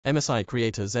MSI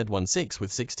Creator Z16 with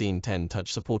 1610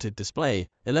 touch-supported display,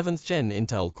 11th-Gen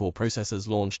Intel Core processors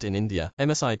launched in India.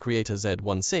 MSI Creator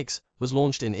Z16 was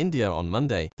launched in India on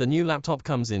Monday. The new laptop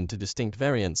comes in two distinct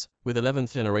variants, with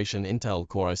 11th generation Intel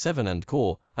Core i7 and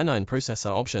Core i9 processor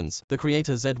options. The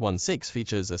Creator Z16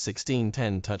 features a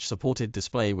 1610 touch-supported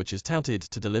display which is touted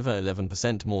to deliver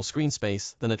 11% more screen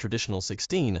space than a traditional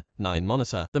 16:9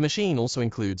 monitor. The machine also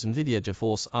includes Nvidia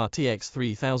GeForce RTX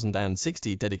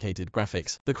 3060 dedicated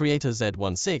graphics. The Creator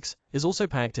Z16 is also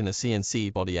packed in a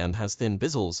CNC body and has thin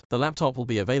bezels. The laptop will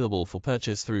be available for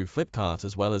purchase through Flipkart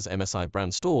as well as MSI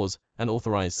brand stores and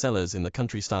authorized sellers in the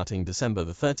country starting December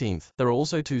the 13th. There are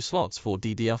also 2 slots for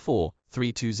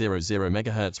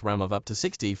DDR4-3200MHz RAM of up to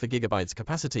 64GB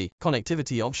capacity.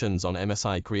 Connectivity options on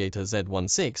MSI Creator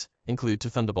Z16 include to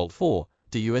Thunderbolt 4,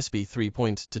 to USB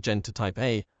 3.2Gen to Type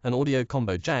A, an audio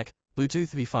combo jack,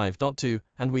 Bluetooth V5.2,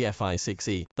 and Wi-Fi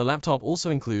 6E. The laptop also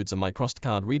includes a microSD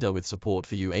card reader with support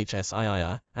for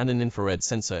UHS-III and an infrared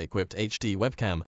sensor-equipped HD webcam.